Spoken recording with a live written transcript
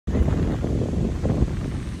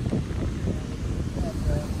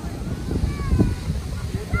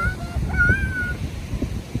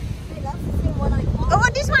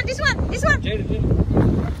Jaden,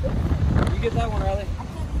 you get that one, Riley.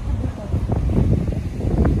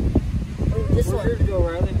 This Where's one. yours go,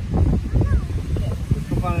 Riley?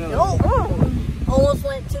 Go find another one. Oh, almost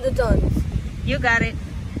went to the duns. You got it.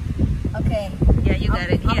 Okay. Yeah, you got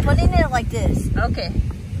it. I'm Here. putting it like this. Okay.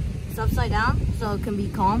 It's upside down so it can be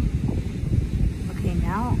calm. Okay,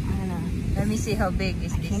 now I'm gonna. Let me see how big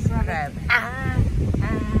is this Can't grab it. crab.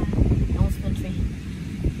 Don't spin tree.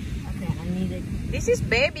 Okay, I need it. This is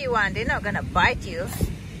baby one. They're not gonna bite you.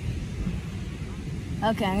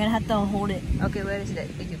 Okay, I'm gonna have to hold it. Okay, where is that?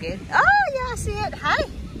 Did you get it? Oh, yeah, I see it. Hi.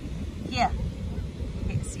 Here.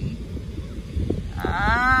 Let's see.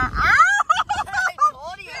 I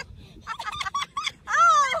told you.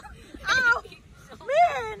 Ow!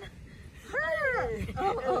 Man!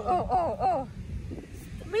 Oh.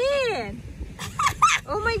 Man!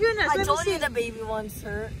 Oh my goodness. I Let me told see. you the baby ones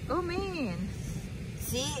hurt. Oh man.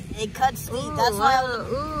 See, it cuts deep. Ooh, That's why.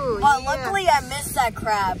 ooh, But yeah. luckily, I missed that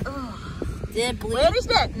crab. Oh. Did it bleed? Where is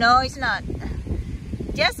that? No, it's not.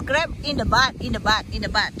 Just grab in the butt.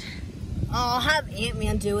 I'll have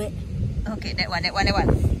Ant-Man do it. Okay, that one.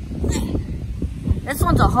 This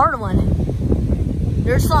one's a hard one.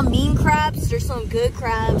 There's some mean crabs. There's some good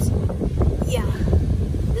crabs. Yeah.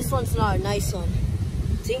 This one's not a nice one.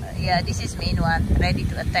 See? Yeah, this is mean one. Ready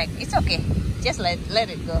to attack. It's okay. Just let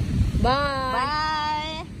it go. Bye.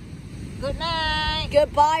 Bye. Good night.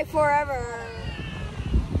 Goodbye forever.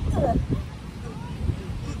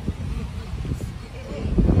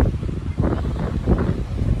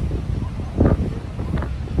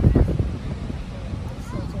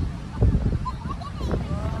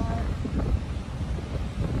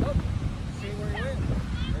 See where he went?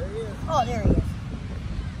 There he is. Oh, there he is.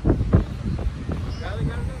 Riley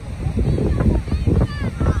got another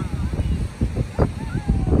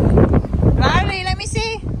one. Riley, let me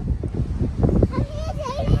see.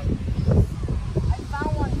 I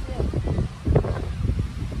found one too.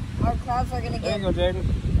 Our crabs are gonna There get. you go, Jaden.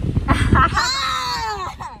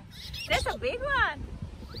 That's a big one.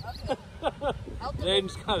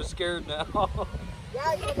 Jaden's kind of scared now.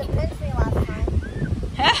 Yeah, you had to pinch me last time.